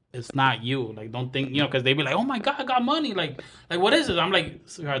 look, it's not you. Like, don't think, because they be like, oh my God, I got money. Like what is it? I'm like,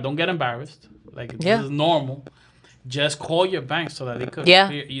 sweetheart, don't get embarrassed. Like, this is normal. Just call your bank so that they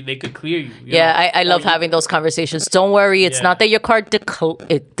could clear you. You know? I love having those conversations. Don't worry, it's not that your card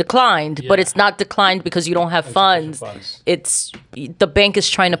declined, but it's not declined because you don't have funds. It's the bank is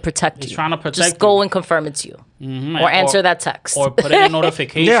trying to protect you. Trying to protect Just you. go and confirm it's you, or answer that text, or put in a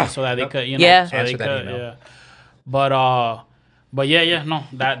notification so that they could, so Answer they that could, email. But no,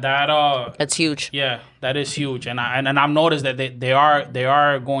 that that's huge. Yeah, that is huge, and I've noticed that they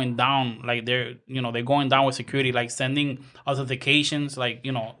are going down, like they're going down with security, like sending authentications, like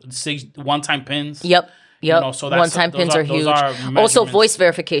 6 one-time pins. Yep. So that's, one-time pins are huge. Also, voice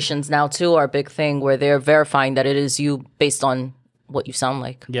verifications now too are a big thing where they're verifying that it is you based on what you sound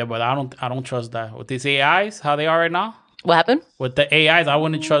like. Yeah, but I don't trust that with these AIs, how they are right now. What happened? With the AIs, I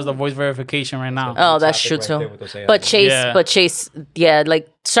wouldn't trust the voice verification right now. Oh, that's true too. But Chase, like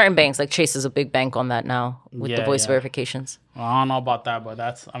certain banks, like Chase is a big bank on that now with the voice verifications. Well, I don't know about that, but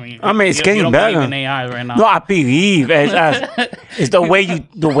that's, it's getting you don't better. believe in AI right now. No, I believe it's the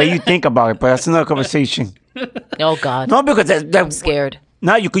way you think about it, but that's another conversation. Oh God. No, because I'm scared.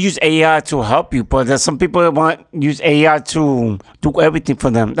 Now you could use AI to help you, but there's some people that want to use AI to do everything for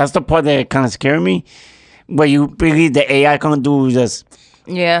them. That's the part that kind of scares me. Where you believe the AI can do just...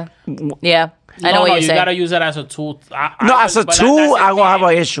 Yeah. I know what you're saying. You gotta use it as a tool. As a tool, I will have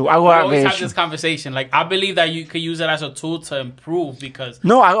an issue. I will have an have issue. this conversation. Like, I believe that you could use it as a tool to improve because...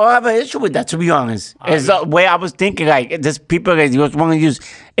 No, I will have an issue with that, to be honest. It's the way I was thinking, like, there's people that just want to use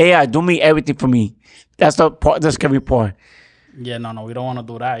AI, do me everything for me. That's the scary part. Yeah, no, we don't want to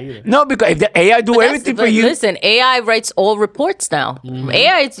do that either. No, because if the AI do everything for you, Listen, AI writes all reports now.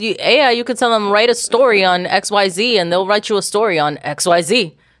 AI, you could tell them write a story on XYZ, and they'll write you a story on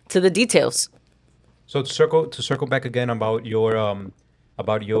XYZ to the details. So to circle back again about your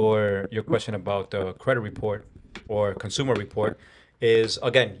question about the credit report or consumer report is,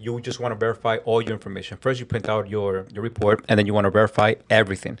 again, you just want to verify all your information. First, you print out your report, and then you want to verify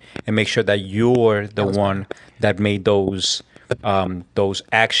everything and make sure that you're the one that made those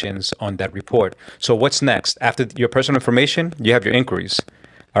actions on that report. So what's next? After your personal information, you have your inquiries.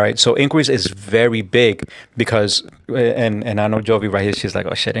 All right, so inquiries is very big because, and I know Jovi right here, she's like,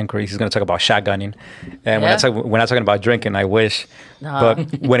 oh shit, inquiries. He's gonna talk about shotgunning, and we're not talking about drinking. I wish, but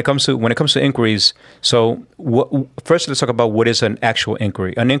when it comes to inquiries, so first let's talk about what is an actual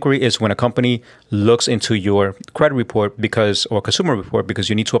inquiry. An inquiry is when a company looks into your credit report or consumer report because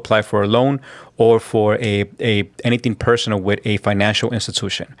you need to apply for a loan or for a anything personal with a financial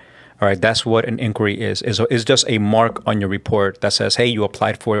institution. All right, that's what an inquiry is. It's just a mark on your report that says, hey, you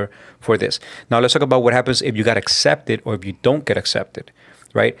applied for this. Now let's talk about what happens if you got accepted or if you don't get accepted,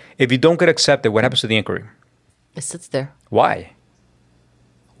 right? If you don't get accepted, what happens to the inquiry? It sits there. Why?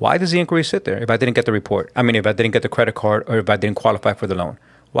 Why does the inquiry sit there if I didn't get the report? I mean, if I didn't get the credit card or if I didn't qualify for the loan?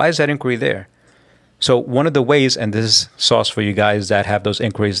 Why is that inquiry there? So one of the ways, and this is sauce for you guys that have those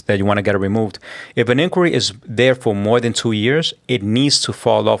inquiries that you want to get it removed, if an inquiry is there for more than 2 years, it needs to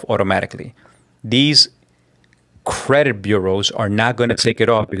fall off automatically. These credit bureaus are not going to take it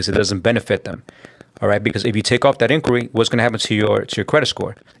off because it doesn't benefit them. All right, because if you take off that inquiry, what's going to happen to your credit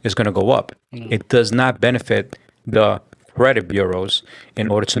score? It's going to go up. It does not benefit the credit bureaus in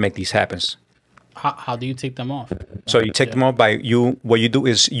order to make these happen. How do you take them off? So you take them off by what you do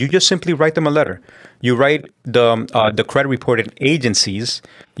is you just simply write them a letter. You write the credit reporting agencies,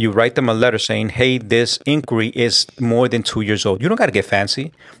 you write them a letter saying, hey, this inquiry is more than 2 years old. You don't got to get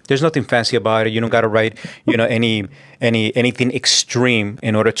fancy. There's nothing fancy about it. You don't got to write, anything extreme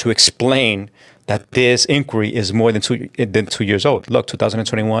in order to explain that this inquiry is more than 2 years old. Look,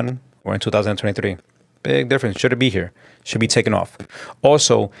 2021, we're in 2023. Big difference. Should it be here? Should be taken off.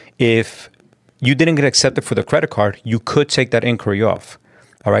 Also, if you didn't get accepted for the credit card, you could take that inquiry off.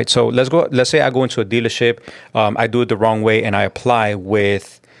 All right. So let's say I go into a dealership, I do it the wrong way, and I apply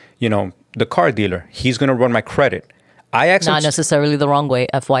with, the car dealer. He's going to run my credit. Not necessarily the wrong way,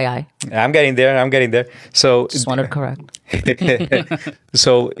 FYI. I'm getting there. So just wanted to correct.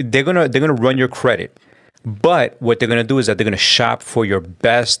 So they're gonna run your credit, but what they're gonna do is that they're gonna shop for your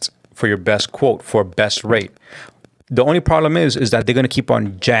best quote, for best rate. The only problem is that they're going to keep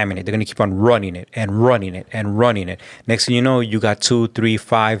on jamming it. They're going to keep on running it and running it and running it. Next thing you know, you got 2, 3,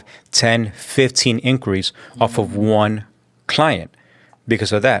 5, 10, 15 inquiries off of one client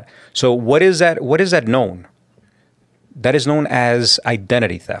because of that. So what is that? What is that known? That is known as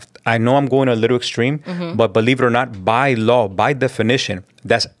identity theft. I know I'm going a little extreme, but believe it or not, by law, by definition,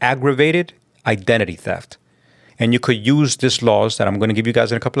 that's aggravated identity theft. And you could use these laws that I'm going to give you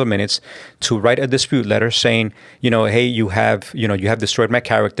guys in a couple of minutes to write a dispute letter saying, hey, you have destroyed my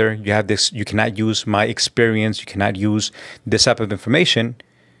character. You have this. You cannot use my experience. You cannot use this type of information,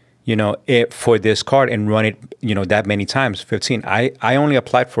 for this card and run it, that many times, 15. I only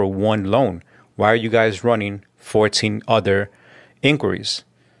applied for one loan. Why are you guys running 14 other inquiries?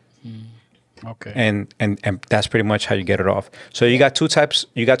 Okay. And that's pretty much how you get it off. So you got two types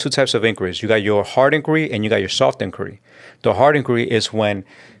of inquiries. You got your hard inquiry and you got your soft inquiry. The hard inquiry is when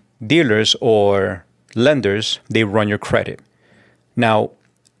dealers or lenders, they run your credit. Now,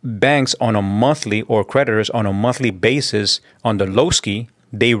 banks on a monthly or creditors on a monthly basis on the Lowski,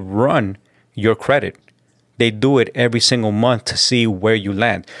 they run your credit. They do it every single month to see where you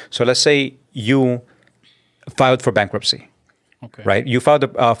land. So let's say you filed for bankruptcy. Okay. Right? You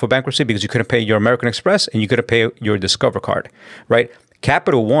filed for bankruptcy because you couldn't pay your American Express and you couldn't pay your Discover card, right?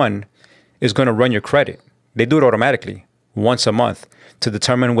 Capital One is going to run your credit. They do it automatically once a month to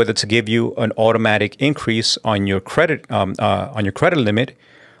determine whether to give you an automatic increase on your credit limit,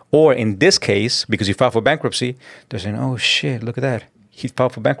 or in this case, because you filed for bankruptcy, they're saying, "Oh shit, look at that, he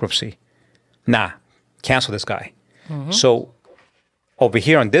filed for bankruptcy. Nah, cancel this guy." So over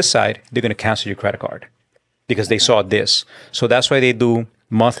here on this side, they're going to cancel your credit card, because they saw this. So that's why they do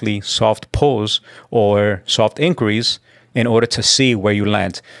monthly soft pulls or soft inquiries in order to see where you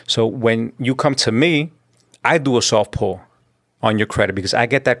land. So when you come to me, I do a soft pull on your credit because I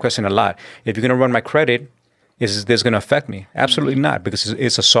get that question a lot. If you're going to run my credit, is this going to affect me? Absolutely not, because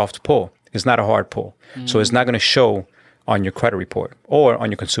it's a soft pull. It's not a hard pull. So it's not going to show on your credit report or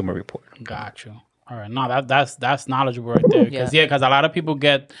on your consumer report. Got you. All right. No, that's knowledgeable right there. Because a lot of people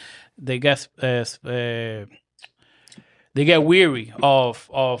they get weary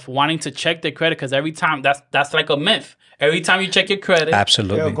of wanting to check their credit because every time that's like a myth. Every time you check your credit,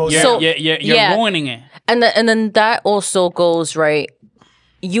 Absolutely. you're ruining it. And then that also goes right.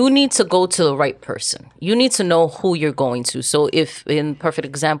 You need to go to the right person. You need to know who you're going to. So if, in perfect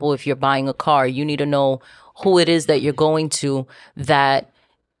example, if you're buying a car, you need to know who it is that you're going to. That,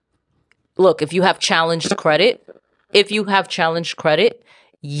 look, if you have challenged credit,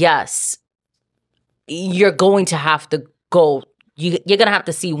 yes, you're going to have to go. You're going to have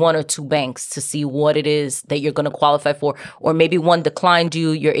to see one or two banks to see what it is that you're going to qualify for. Or maybe one declined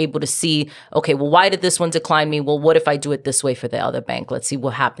you. You're able to see, okay, well, why did this one decline me? Well, what if I do it this way for the other bank? Let's see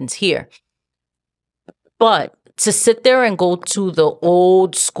what happens here. But to sit there and go to the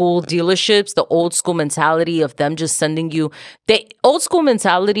old school dealerships, the old school mentality of them just sending you, the old school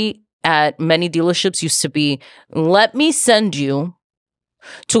mentality at many dealerships used to be, let me send you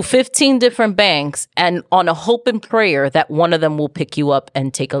to 15 different banks and on a hope and prayer that one of them will pick you up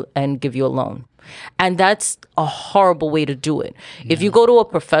and and give you a loan. And that's a horrible way to do it. Yeah. If you go to a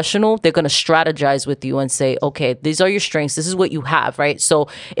professional, they're going to strategize with you and say, okay, these are your strengths. This is what you have, right? So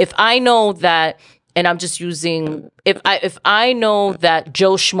if I know that, and I'm just using, if I know that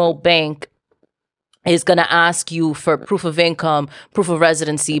Joe Schmo Bank is going to ask you for proof of income, proof of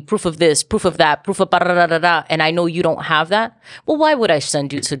residency, proof of this, proof of that, proof of da-da-da-da-da, and I know you don't have that, well, why would I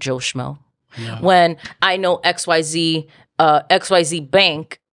send you to Joe Schmo? Yeah. When I know XYZ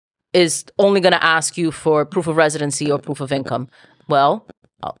Bank is only going to ask you for proof of residency or proof of income. Well,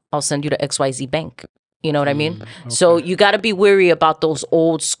 I'll send you to XYZ Bank. You know what I mean? Okay. So you got to be wary about those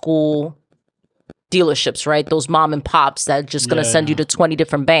old school dealerships, right? Those mom and pops that are just going to send you to 20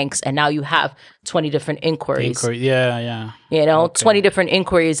 different banks, and now you have 20 different inquiries. Yeah. You know, 20 different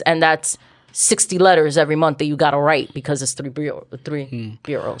inquiries, and that's 60 letters every month that you got to write because it's three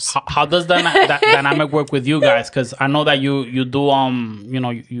bureaus. How does that dynamic work with you guys? Because I know that you do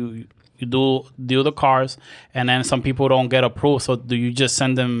you do the cars, and then some people don't get approved. So do you just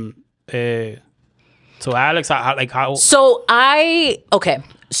send them to Alex? How? So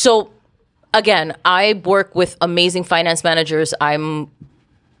again, I work with amazing finance managers. I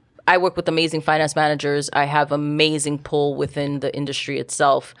work with amazing finance managers. I have amazing pull within the industry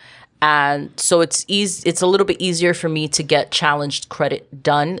itself. And so it's a little bit easier for me to get challenged credit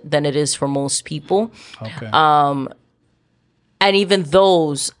done than it is for most people. Okay. And even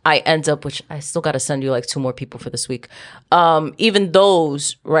those I end up, which I still got to send you like 2 more people for this week. Even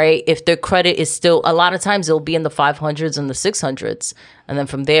those, right, if their credit is still, a lot of times it'll be in the 500s and the 600s. And then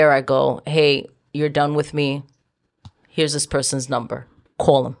from there I go, hey, you're done with me. Here's this person's number.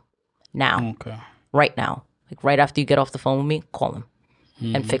 Call him now. Okay. Right now. Like right after you get off the phone with me, call him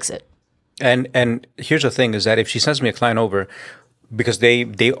and fix it. And here's the thing is that if she sends me a client over, because they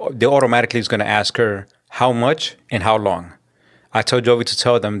automatically is going to ask her how much and how long. I told Jovi to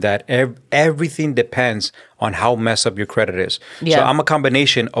tell them that everything depends on how messed up your credit is. Yeah. So I'm a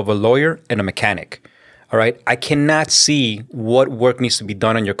combination of a lawyer and a mechanic. All right. I cannot see what work needs to be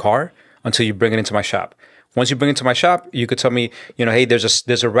done on your car until you bring it into my shop. Once you bring it to my shop, you could tell me, hey,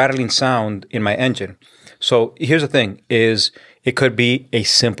 there's a rattling sound in my engine. So here's the thing is it could be a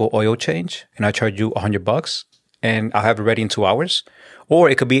simple oil change and I charge you $100 and I'll have it ready in 2 hours. Or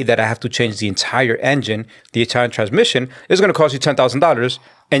it could be that I have to change the entire engine, the entire transmission. It's going to cost you $10,000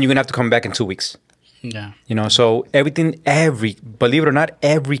 and you're going to have to come back in 2 weeks. Yeah. So believe it or not,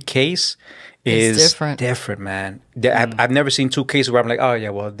 every case is different, man. I've never seen 2 cases where I'm like, oh yeah,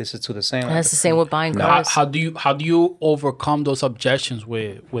 well, this is the same. And that's the same with buying cars. How do you overcome those objections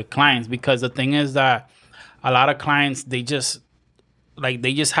with clients? Because the thing is that a lot of clients, they just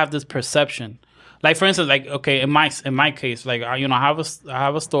have this perception. Like for instance, like okay, in my case, like I have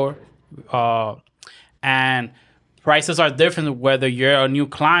a store, and prices are different whether you're a new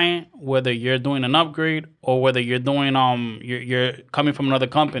client, whether you're doing an upgrade, or whether you're doing you're coming from another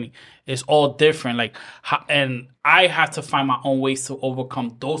company. It's all different. And I have to find my own ways to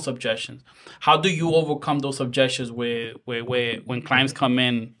overcome those objections. How do you overcome those objections with when clients come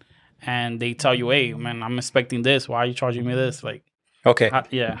in and they tell you, hey man, I'm expecting this. Why are you charging me this? Like. Okay.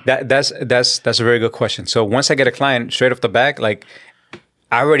 Yeah. That's a very good question. So once I get a client straight off the back, like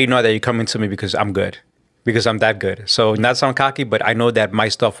I already know that you're coming to me because I'm good, because I'm that good. So not sound cocky, but I know that my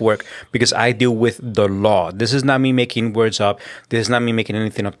stuff work because I deal with the law. This is not me making words up. This is not me making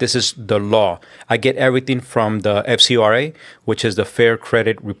anything up. This is the law. I get everything from the FCRA, which is the Fair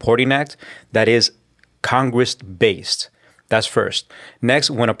Credit Reporting Act, that is Congress based. That's first.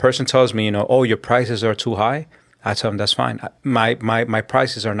 Next, when a person tells me, oh, your prices are too high, I tell them that's fine. My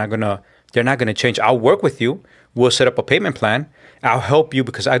prices are not gonna They're not going to change. I'll work with you. We'll set up a payment plan. I'll help you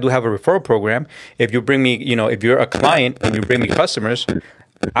because I do have a referral program. If you bring me, if you're a client and you bring me customers,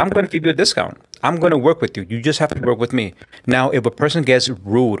 I'm going to give you a discount. I'm going to work with you. You just have to work with me. Now, if a person gets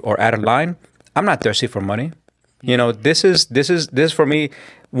rude or out of line, I'm not thirsty for money. This is for me.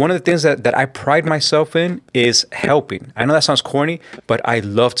 One of the things that I pride myself in is helping. I know that sounds corny, but I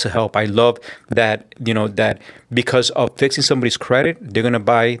love to help. I love that, that because of fixing somebody's credit, they're going to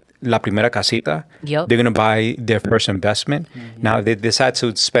buy la primera casita. Yep. They're going to buy their first investment. Now, if they decide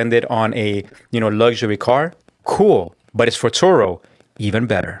to spend it on a, luxury car, cool. But it's for Turo, even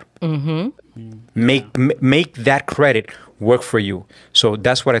better. Make that credit work for you. So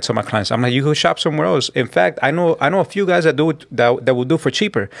that's what I tell my clients. I'm like, you go shop somewhere else. In fact, I know a few guys that do it, that will do it for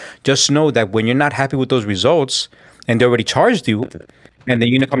cheaper. Just know that when you're not happy with those results and they already charged you, and then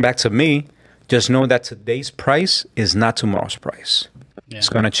you're gonna come back to me, just know that today's price is not tomorrow's price. Yeah. It's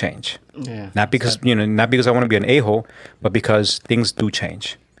gonna change. Yeah. Not because I want to be an a-hole, but because things do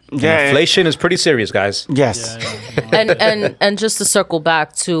change. Yeah, inflation is pretty serious, guys. Yes. And just to circle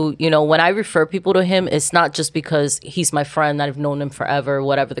back to, when I refer people to him, it's not just because he's my friend, I've known him forever,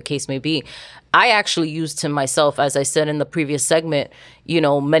 whatever the case may be. I actually used him myself, as I said in the previous segment,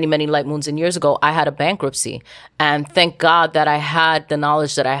 many, many light moons and years ago, I had a bankruptcy. And thank God that I had the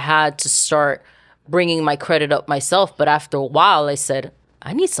knowledge that I had to start bringing my credit up myself. But after a while, I said,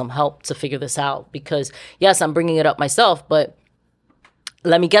 I need some help to figure this out because, yes, I'm bringing it up myself, but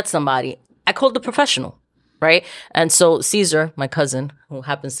let me get somebody. I called the professional, right? And so Caesar, my cousin, who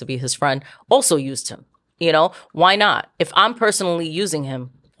happens to be his friend, also used him. Why not? If I'm personally using him,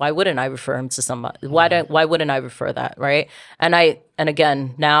 why wouldn't I refer him to somebody? Why wouldn't I refer that, right? And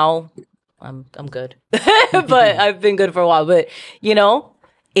again, now I'm good, but I've been good for a while. But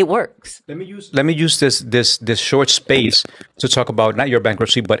it works. Let me use this short space to talk about not your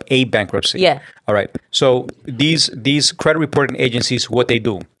bankruptcy, but a bankruptcy. Yeah. All right. So these credit reporting agencies, what they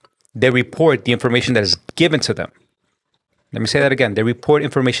do, they report the information that is given to them. Let me say that again. They report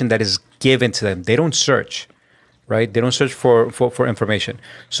information that is given to them. They don't search, right? They don't search for information.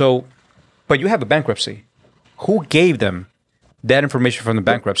 So, but you have a bankruptcy. Who gave them that information from the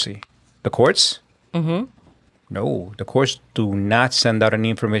bankruptcy? The courts? Mm-hmm. No, the courts do not send out any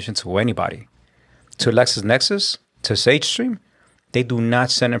information to anybody. To LexisNexis, to SageStream, they do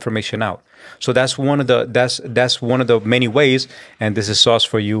not send information out. So that's one of the many ways, and this is sauce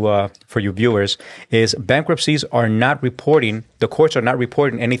for you viewers, is bankruptcies are not reporting, the courts are not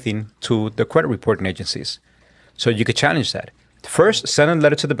reporting anything to the credit reporting agencies. So you could challenge that. First, send a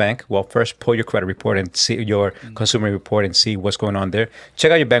letter to the bank. Well, first pull your credit report and see your consumer report and see what's going on there.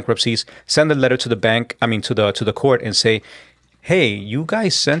 Check out your bankruptcies. Send a letter to the bank. To the court and say, "Hey, you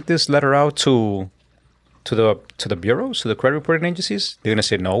guys sent this letter out to the bureaus, to the credit reporting agencies." They're gonna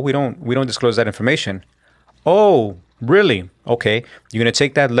say, "No, we don't disclose that information." Oh, really? Okay. You're gonna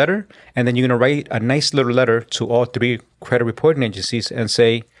take that letter and then you're gonna write a nice little letter to all 3 credit reporting agencies and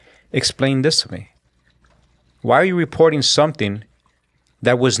say, "Explain this to me. Why are you reporting something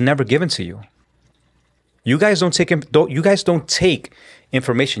that was never given to you? You guys don't take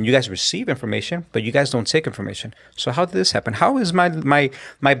information. You guys receive information, but you guys don't take information. So how did this happen? How is my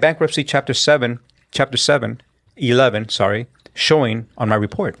bankruptcy chapter 11, showing on my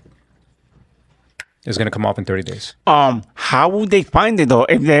report? It's going to come off in 30 days. How would they find it though?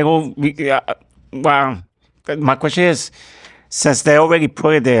 If they go, well, my question is, since they already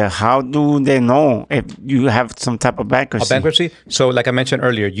put it there, how do they know if you have some type of bankruptcy? A bankruptcy? So like I mentioned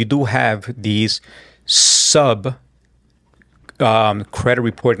earlier, you do have these sub credit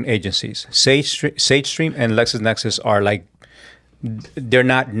reporting agencies. SageStream and LexisNexis are they're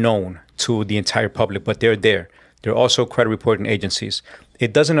not known to the entire public, but they're there. They're also credit reporting agencies.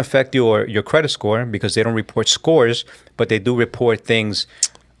 It doesn't affect your credit score because they don't report scores, but they do report things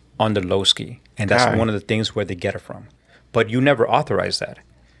on the low ski. And that's one of the things where they get it from. But you never authorize that.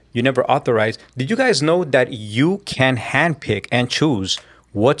 You never authorize. Did you guys know that you can handpick and choose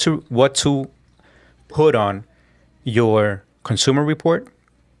what to put on your consumer report?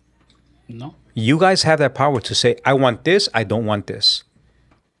 No. You guys have that power to say, I want this, I don't want this.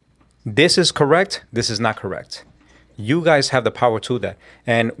 This is correct, this is not correct. You guys have the power to that.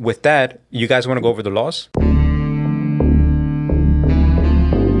 And with that, you guys want to go over the laws?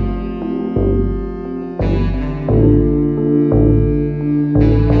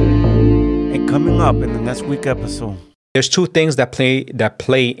 Coming up in the next week episode. There's 2 things that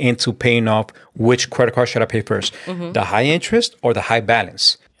play into paying off which credit card should I pay first. Mm-hmm. The high interest or the high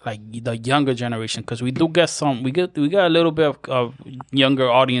balance. like the younger generation, because we do get some, we got a little bit of younger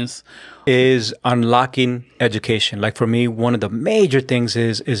audience, is unlocking education. Like for me, one of the major things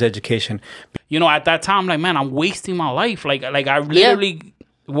is education. You know, at that time, like, man, I'm wasting my life. Like I literally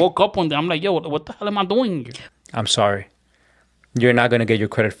woke up one day, I'm like, yo, what the hell am I doing here? I'm sorry. You're not going to get your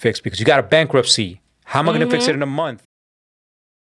credit fixed because you got a bankruptcy. How am I going to fix it in a month?